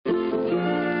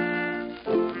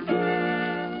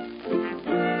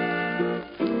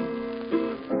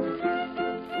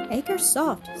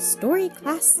Makersoft Story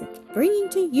Classic, bringing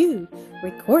to you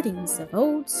recordings of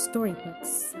old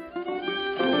storybooks.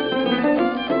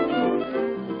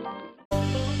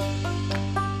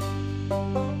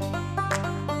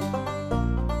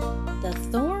 The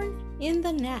Thorn in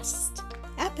the Nest,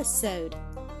 Episode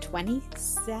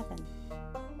 27.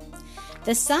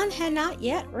 The sun had not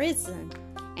yet risen,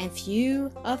 and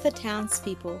few of the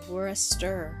townspeople were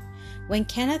astir when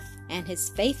Kenneth and his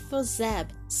faithful Zeb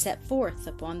set forth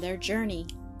upon their journey.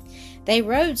 They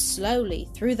rode slowly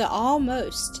through the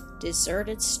almost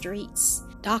deserted streets,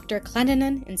 Dr.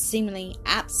 Clendenin in seemingly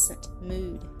absent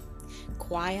mood,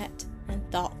 quiet and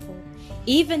thoughtful,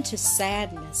 even to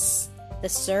sadness, the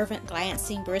servant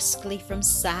glancing briskly from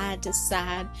side to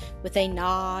side with a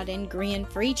nod and grin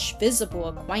for each visible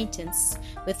acquaintance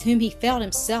with whom he felt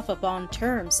himself upon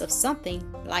terms of something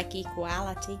like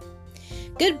equality.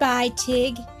 "Goodbye,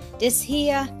 Tig. Dis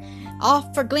here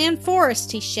off for Glen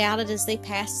Forest," he shouted as they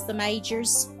passed the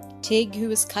Majors. Tig, who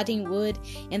was cutting wood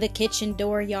in the kitchen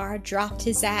dooryard, dropped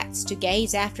his axe to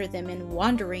gaze after them in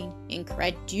wondering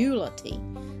incredulity.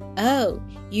 "Oh,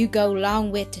 you go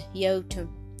 'long wit yo to,"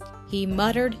 he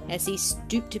muttered as he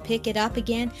stooped to pick it up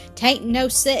again. "'Tain't no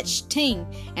sech ting,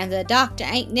 and the doctor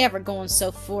ain't never going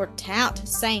so fur tout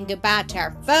saying goodbye to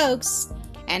our folks.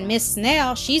 And Miss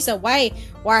Nell, she's away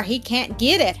whar he can't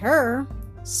git at her.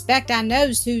 'Spect I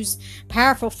knows who's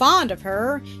powerful fond of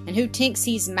her, and who thinks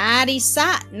he's mighty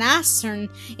sight nicer'n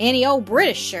any old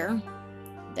Britisher."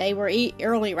 They were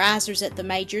early risers at the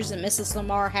Majors, and Mrs.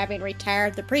 Lamar, having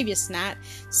retired the previous night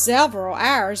several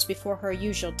hours before her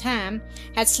usual time,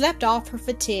 had slept off her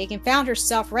fatigue and found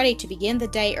herself ready to begin the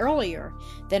day earlier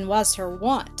than was her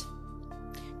wont.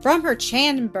 From her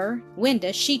chamber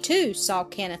window she too saw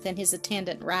Kenneth and his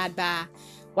attendant ride by.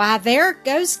 "Why, there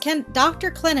goes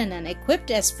Dr. Clendenin, equipped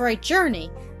as for a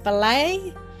journey,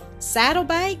 belay,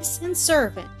 saddlebags, and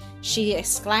servant," she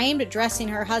exclaimed, addressing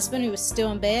her husband, who was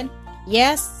still in bed.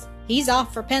 "Yes, he's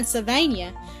off for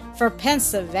Pennsylvania." "For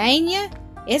Pennsylvania?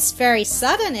 It's very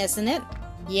sudden, isn't it?"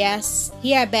 "Yes,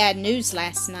 he had bad news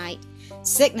last night.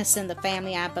 Sickness in the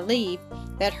family, I believe,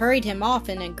 that hurried him off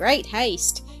in great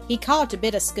haste. He called to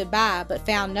bid us goodbye, but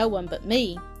found no one but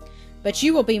me. But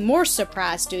you will be more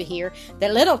surprised to hear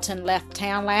that Littleton left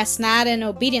town last night in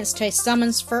obedience to a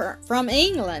summons from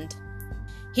England.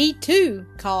 He, too,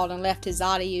 called and left his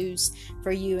adieus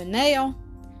for you and Nell."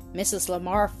 Mrs.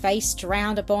 Lamar faced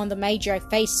round upon the Major, a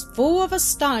face full of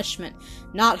astonishment,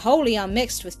 not wholly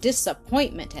unmixed with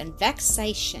disappointment and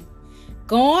vexation.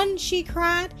 "Gone?" she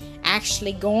cried.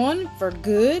 "Actually gone for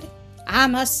good? I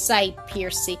must say,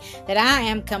 Piercy, that I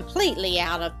am completely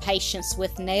out of patience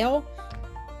with Nell."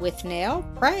 "With Nell?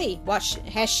 Pray, what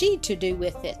has she to do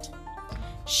with it?"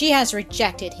 "She has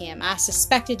rejected him. I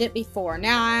suspected it before.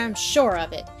 Now I am sure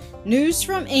of it. News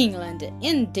from England,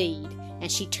 indeed."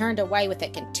 And she turned away with a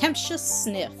contemptuous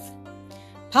sniff.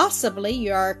 "Possibly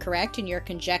you are correct in your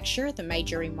conjecture," the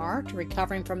Major remarked,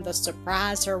 recovering from the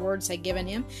surprise her words had given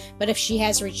him. "But if she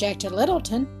has rejected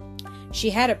Littleton,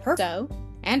 she had a purpose so,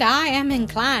 and I am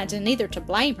inclined neither to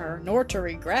blame her nor to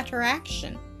regret her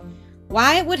action.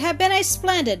 Why, it would have been a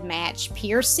splendid match,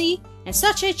 Piercy, and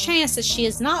such a chance as she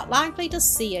is not likely to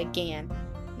see again.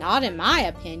 Not in my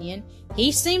opinion.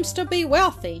 He seems to be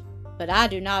wealthy, but I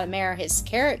do not admire his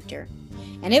character.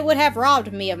 And it would have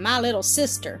robbed me of my little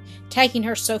sister, taking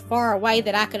her so far away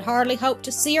that I could hardly hope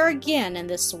to see her again in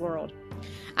this world.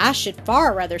 I should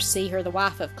far rather see her the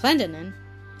wife of Clendenin."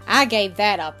 "I gave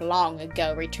that up long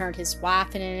ago," returned his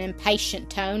wife in an impatient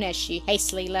tone as she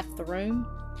hastily left the room.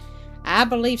 "I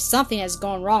believe something has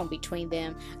gone wrong between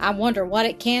them. I wonder what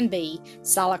it can be,"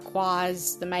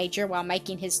 soliloquized the Major while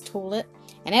making his toilet,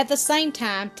 and at the same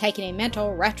time taking a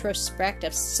mental retrospect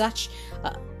of such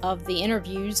of the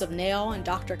interviews of Nell and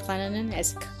Dr. Clendenin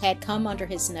as had come under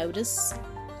his notice.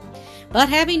 But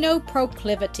having no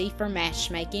proclivity for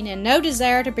matchmaking, and no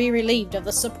desire to be relieved of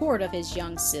the support of his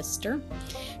young sister,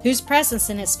 whose presence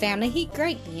in his family he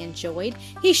greatly enjoyed,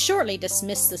 he shortly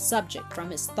dismissed the subject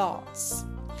from his thoughts.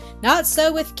 Not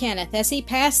so with Kenneth. As he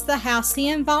passed the house, he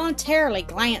involuntarily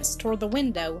glanced toward the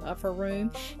window of her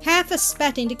room, half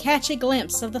expecting to catch a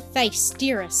glimpse of the face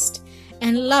dearest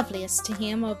and loveliest to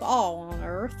him of all on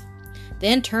earth,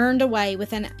 then turned away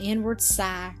with an inward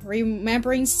sigh,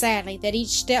 remembering sadly that each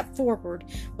step forward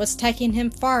was taking him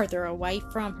farther away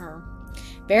from her.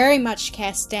 Very much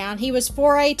cast down, he was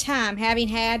for a time, having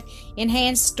had in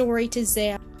hand story to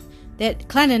Zeb that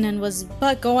Clendenin was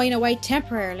but going away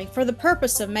temporarily for the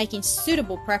purpose of making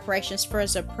suitable preparations for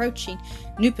his approaching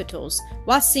nuptials,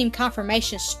 what seemed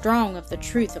confirmation strong of the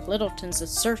truth of Littleton's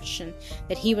assertion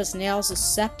that he was Nell's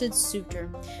accepted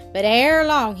suitor. But ere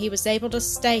long he was able to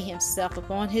stay himself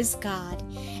upon his God,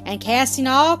 and casting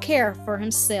all care for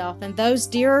himself and those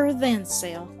dearer than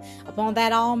self upon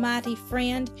that almighty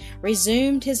friend,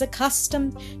 resumed his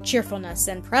accustomed cheerfulness,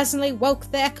 and presently woke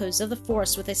the echoes of the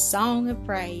forest with a song of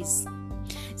praise.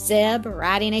 Zeb,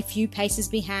 riding a few paces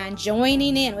behind,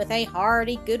 joining in with a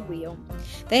hearty goodwill.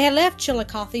 They had left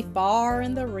Chillicothe far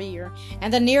in the rear,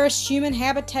 and the nearest human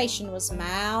habitation was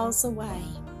miles away.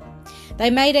 They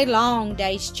made a long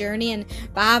day's journey, and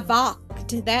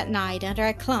bivouacked that night under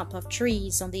a clump of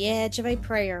trees on the edge of a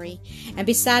prairie, and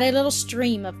beside a little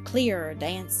stream of clear,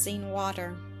 dancing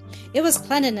water. It was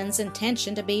Clendenon's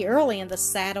intention to be early in the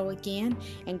saddle again,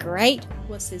 and great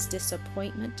was his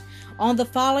disappointment on the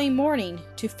following morning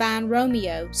to find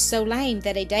Romeo so lame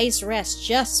that a day's rest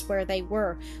just where they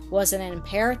were was an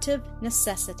imperative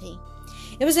necessity.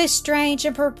 It was a strange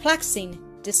and perplexing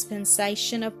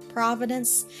dispensation of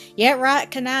Providence, yet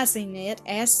recognizing it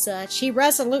as such, he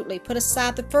resolutely put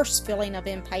aside the first feeling of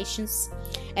impatience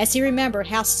as he remembered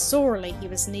how sorely he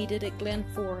was needed at Glen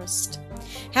Forest,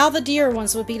 how the dear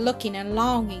ones would be looking and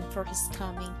longing for his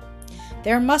coming.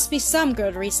 There must be some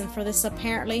good reason for this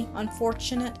apparently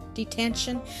unfortunate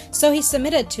detention, so he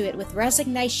submitted to it with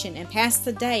resignation and passed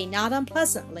the day not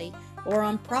unpleasantly or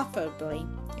unprofitably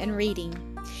in reading.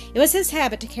 It was his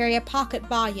habit to carry a pocket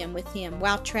volume with him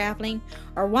while traveling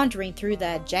or wandering through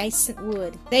the adjacent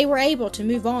wood. They were able to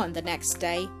move on the next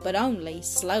day, but only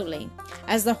slowly,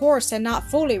 as the horse had not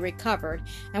fully recovered,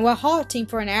 and while halting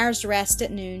for an hour's rest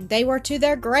at noon, they were to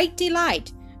their great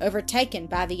delight overtaken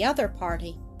by the other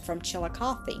party from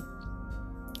Chillicothe.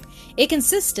 It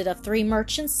consisted of 3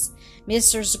 merchants,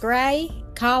 Messrs. Gray,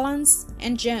 Collins,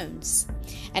 and Jones,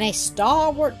 and a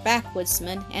stalwart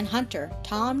backwoodsman and hunter,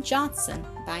 Tom Johnson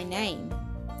by name.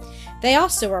 They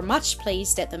also were much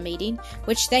pleased at the meeting,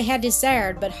 which they had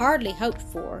desired but hardly hoped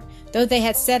for, though they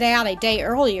had set out a day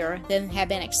earlier than had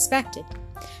been expected.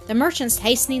 The merchants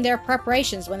hastening their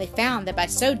preparations when they found that by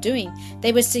so doing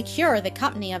they would secure the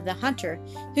company of the hunter,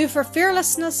 who for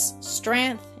fearlessness,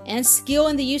 strength, and skill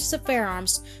in the use of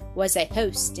firearms was a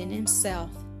host in himself.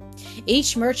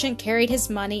 Each merchant carried his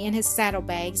money in his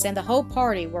saddlebags, and the whole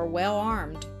party were well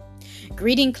armed.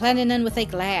 Greeting Clendenon with a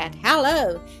glad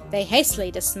 "Hallo!" they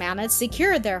hastily dismounted,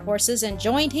 secured their horses, and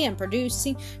joined him,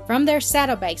 producing from their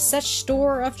saddlebags such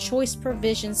store of choice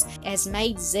provisions as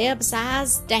made Zeb's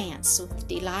eyes dance with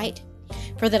delight,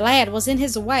 for the lad was in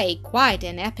his way quite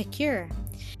an epicure.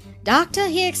 "Doctor,"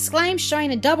 he exclaimed,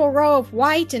 showing a double row of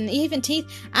white and even teeth,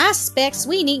 "I specs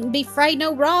we needn't be 'fraid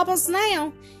no robbers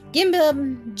now. Give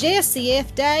 'em Jessie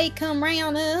if they come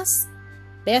round us."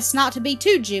 "Best not to be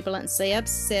too jubilant, Zeb,"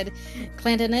 said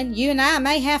Clendenon. "You and I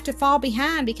may have to fall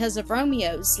behind because of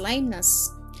Romeo's lameness."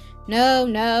 "No,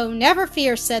 never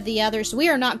fear," said the others. "We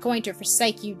are not going to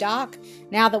forsake you, Doc,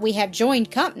 now that we have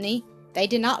joined company." They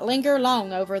did not linger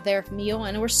long over their meal,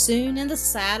 and were soon in the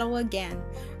saddle again,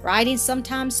 riding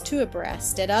sometimes 2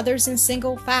 abreast, at others in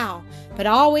single file, but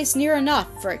always near enough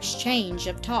for exchange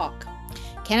of talk.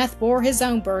 Kenneth bore his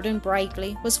own burden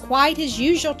bravely, was quite his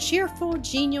usual cheerful,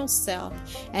 genial self,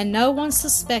 and no one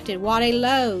suspected what a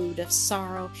load of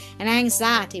sorrow and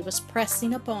anxiety was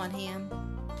pressing upon him.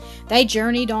 They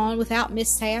journeyed on without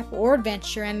mishap or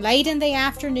adventure, and late in the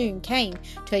afternoon came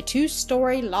to a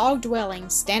 2-story log dwelling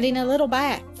standing a little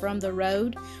back from the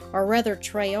road, or rather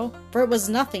trail, for it was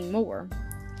nothing more.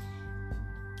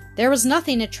 There was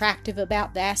nothing attractive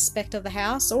about the aspect of the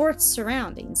house or its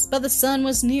surroundings, but the sun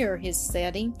was near his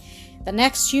setting. The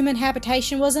next human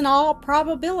habitation was in all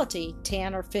probability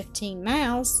 10 or 15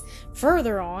 miles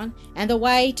further on, and the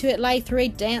way to it lay through a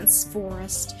dense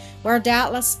forest, where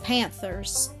doubtless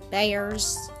panthers,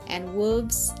 bears, and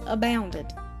wolves abounded.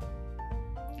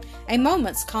 A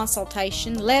moment's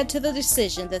consultation led to the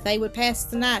decision that they would pass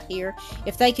the night here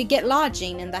if they could get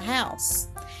lodging in the house.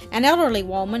 An elderly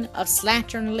woman of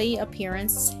slatternly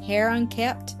appearance, hair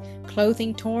unkempt,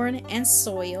 clothing torn and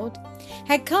soiled,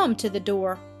 had come to the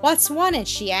door. "What's wanted?"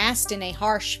 she asked in a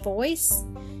harsh voice.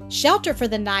 "Shelter for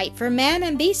the night for man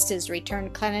and beasties,"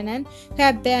 returned Clendenon, who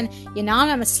had been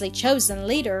unanimously chosen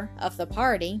leader of the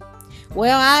party.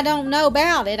 "Well, I don't know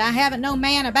about it. I haven't no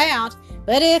man about,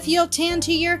 but if you'll tend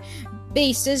to your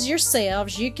beasties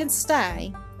yourselves, you can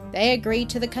stay." They agreed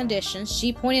to the conditions.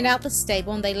 She pointed out the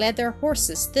stable, and they led their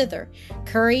horses thither,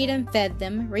 curried and fed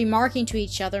them, remarking to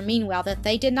each other meanwhile that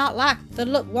they did not like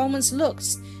the woman's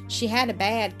looks. She had a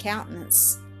bad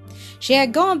countenance. She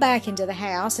had gone back into the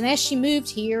house, and as she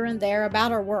moved here and there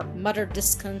about her work, muttered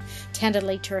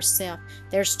discontentedly to herself,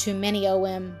 "There's too many o'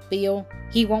 him, Bill.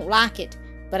 He won't like it.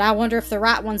 but I wonder if the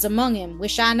right one's among 'em.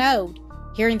 Wish I knowed."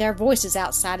 Hearing their voices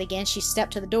outside again, she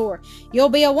stepped to the door. "You'll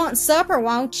be a-wantin' supper,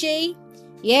 won't ye?"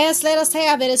 "Yes, let us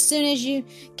have it as soon as you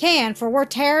can, for we're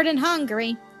tired and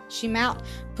hungry." "She mout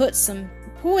put some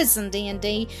poison in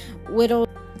thee, widow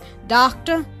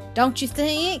doctor, don't you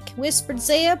think?" whispered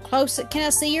Zeb, close at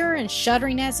Kenneth's ear and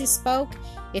shuddering as he spoke.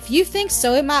 "If you think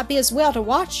so, it might be as well to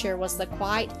watch her," was the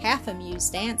quite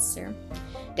half-amused answer.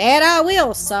 "Dat I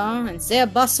will, sir," and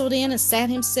Zeb bustled in and sat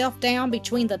himself down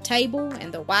between the table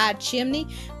and the wide chimney,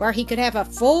 where he could have a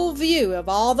full view of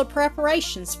all the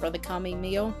preparations for the coming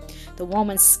meal. The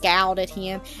woman scowled at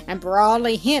him and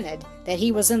broadly hinted that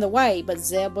he was in the way, but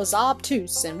Zeb was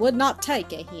obtuse and would not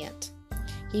take a hint.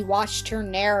 He watched her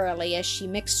narrowly as she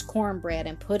mixed cornbread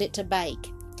and put it to bake,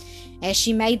 as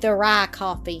she made the rye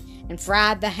coffee and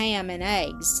fried the ham and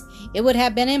eggs. It would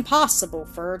have been impossible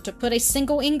for her to put a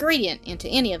single ingredient into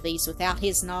any of these without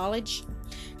his knowledge.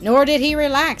 Nor did he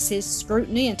relax his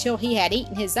scrutiny until he had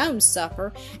eaten his own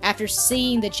supper, after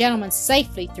seeing the gentlemen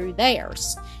safely through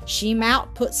theirs. "She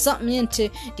mout put something into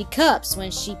de cups when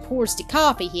she pours de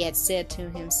coffee," he had said to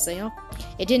himself.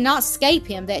 It did not escape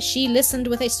him that she listened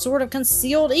with a sort of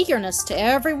concealed eagerness to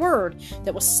every word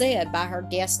that was said by her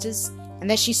guestess, and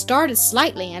that she started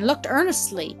slightly and looked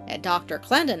earnestly at Dr.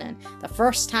 Clendenin the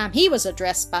first time he was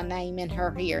addressed by name in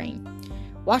her hearing.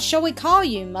 "What shall we call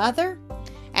you, mother?"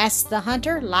 asked the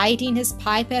hunter, lighting his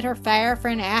pipe at her fire for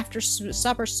an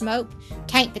after-supper smoke.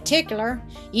 "'Tain't particular.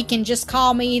 You can just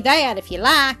call me that if you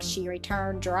like," she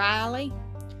returned dryly.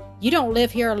 "You don't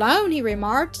live here alone," he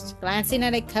remarked, glancing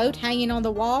at a coat hanging on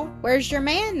the wall. "Where's your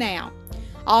man now?"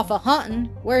 "Off a-huntin'.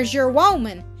 Where's your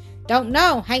woman?" "Don't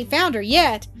know. Hain't found her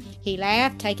yet." He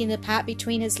laughed, taking the pipe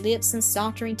between his lips and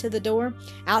sauntering to the door,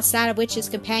 outside of which his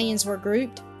companions were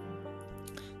grouped.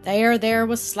 The air there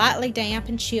was slightly damp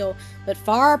and chill, but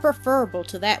far preferable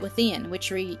to that within,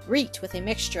 which reeked with a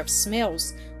mixture of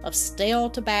smells of stale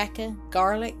tobacco,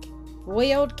 garlic,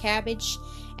 boiled cabbage,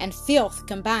 and filth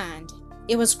combined.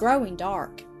 It was growing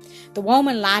dark. The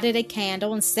woman lighted a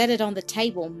candle and set it on the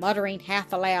table, muttering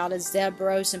half aloud as Zeb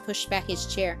rose and pushed back his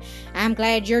chair. "I'm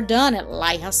glad you're done at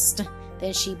last."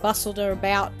 Then she bustled her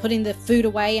about, putting the food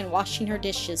away and washing her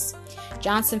dishes.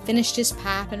 Johnson finished his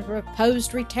pipe and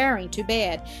proposed retiring to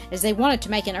bed, as they wanted to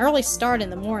make an early start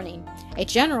in the morning. A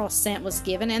general assent was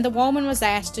given, and the woman was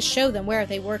asked to show them where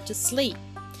they were to sleep.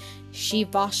 She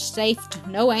vouchsafed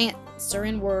no answer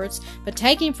in words, but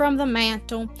taking from the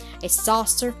mantel a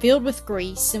saucer filled with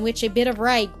grease, in which a bit of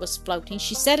rag was floating,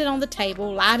 she set it on the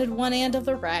table, lighted one end of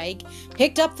the rag,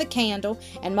 picked up the candle,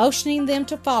 and motioning them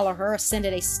to follow her,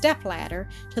 ascended a step-ladder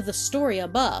to the story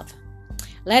above,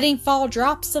 letting fall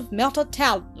drops of melted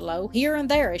tallow here and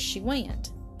there as she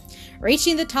went.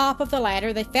 Reaching the top of the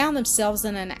ladder, they found themselves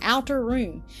in an outer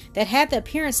room that had the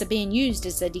appearance of being used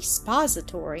as a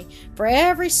depository for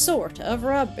every sort of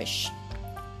rubbish.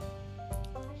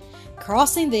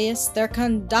 Crossing this, their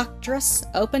conductress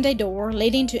opened a door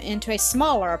leading into a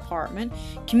smaller apartment,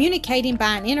 communicating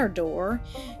by an inner door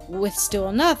with still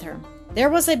another. There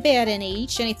was a bed in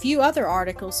each, and a few other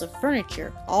articles of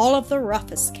furniture, all of the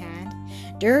roughest kind,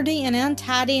 dirty and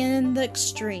untidy in the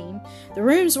extreme. The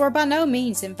rooms were by no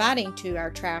means inviting to our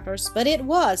travelers, but it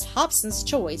was Hobson's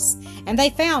choice, and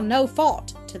they found no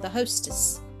fault to the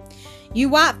hostess. "You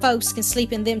white folks can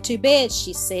sleep in them two beds,"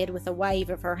 she said, with a wave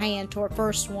of her hand toward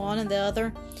first one and the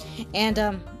other,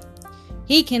 "and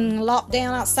he can lop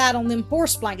down outside on them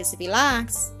horse blankets if he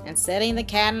likes." And setting the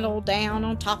candle down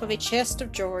on top of a chest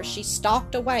of drawers, she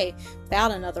stalked away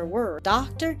without another word.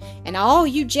 "Doctor, and all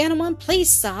you gentlemen, please,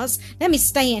 sirs, let me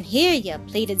stay and hear you,"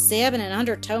 pleaded Zeb in an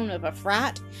undertone of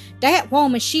affright. "Dat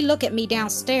woman, she look at me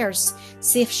downstairs,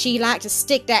 see if she like to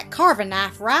stick dat carving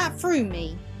knife right through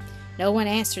me." No one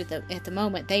answered at the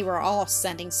moment. They were all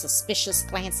sending suspicious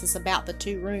glances about the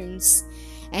two rooms,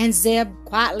 and Zeb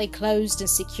quietly closed and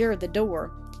secured the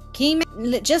door. "Can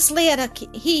you just let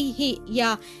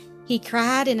he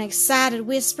cried in an excited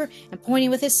whisper and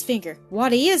pointing with his finger.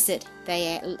 "What is it?"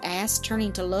 they asked,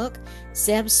 turning to look.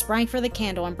 Zeb sprang for the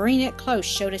candle and, bringing it close,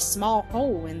 showed a small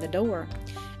hole in the door.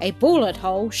 "A bullet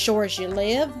hole, sure as you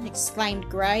live!" exclaimed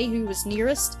Gray, who was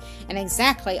nearest, and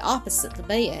exactly opposite the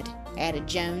bed, added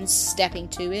Jones, stepping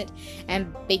to it,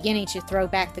 and beginning to throw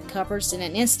back the covers. In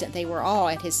an instant they were all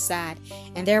at his side,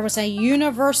 and there was a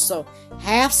universal,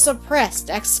 half-suppressed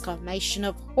exclamation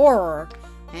of horror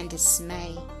and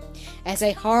dismay, as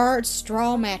a hard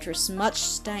straw mattress, much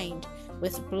stained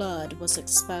with blood, was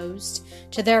exposed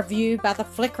to their view by the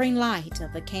flickering light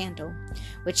of the candle,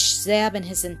 which Zeb in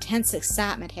his intense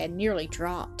excitement had nearly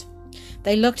dropped.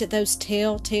 They looked at those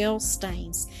telltale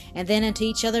stains, and then into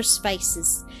each other's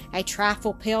faces, a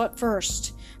trifle pale at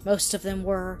first, Most of them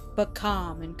were, but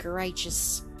calm and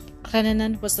courageous.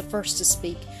 Clennanan was the first to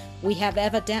speak. "We have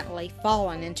evidently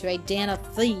fallen into a den of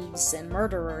thieves and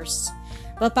murderers,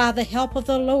 but by the help of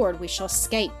the Lord we shall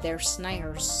escape their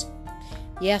snares."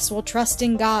 "Yes, we'll trust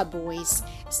in God, boys,"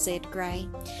 said Gray,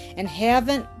 "and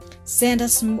heaven send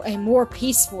us a more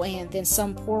peaceful end than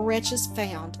some poor wretches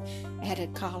found,"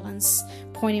 added Collins,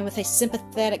 pointing with a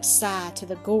sympathetic sigh to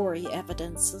the gory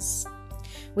evidences.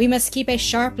 "We must keep a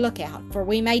sharp lookout, for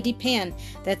we may depend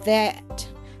that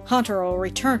Hunter will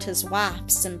return to his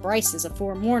wife's embraces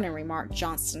afore morning," remarked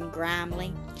Johnson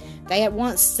grimly. They at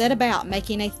once set about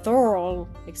making a thorough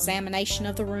examination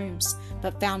of the rooms,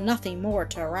 but found nothing more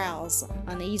to arouse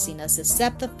uneasiness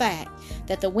except the fact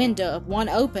that the window of one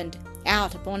opened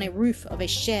out upon a roof of a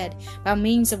shed, by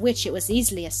means of which it was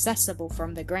easily accessible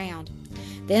from the ground.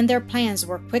 Then their plans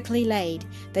were quickly laid.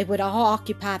 They would all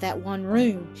occupy that one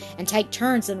room, and take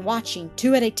turns in watching,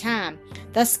 2 at a time,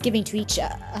 thus giving to each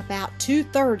about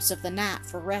 2/3 of the night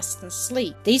for rest and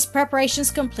sleep. These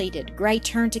preparations completed, Gray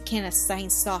turned to Kenneth,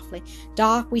 saying softly,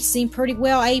 "Doc, we seem pretty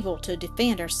well able to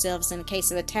defend ourselves in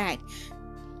case of attack,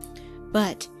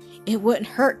 but it wouldn't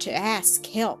hurt to ask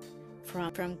help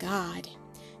from God."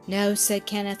 "No," said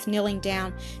Kenneth, kneeling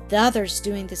down, the others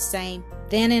doing the same.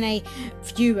 Then, in a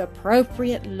few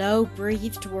appropriate,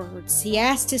 low-breathed words, he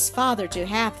asked his father to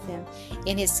have them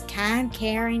in his kind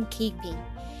care and keeping,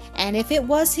 and if it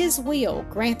was his will,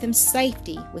 grant them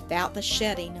safety without the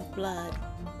shedding of blood.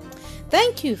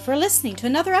 Thank you for listening to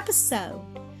another episode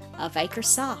of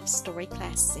Acresoft Story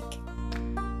Classic.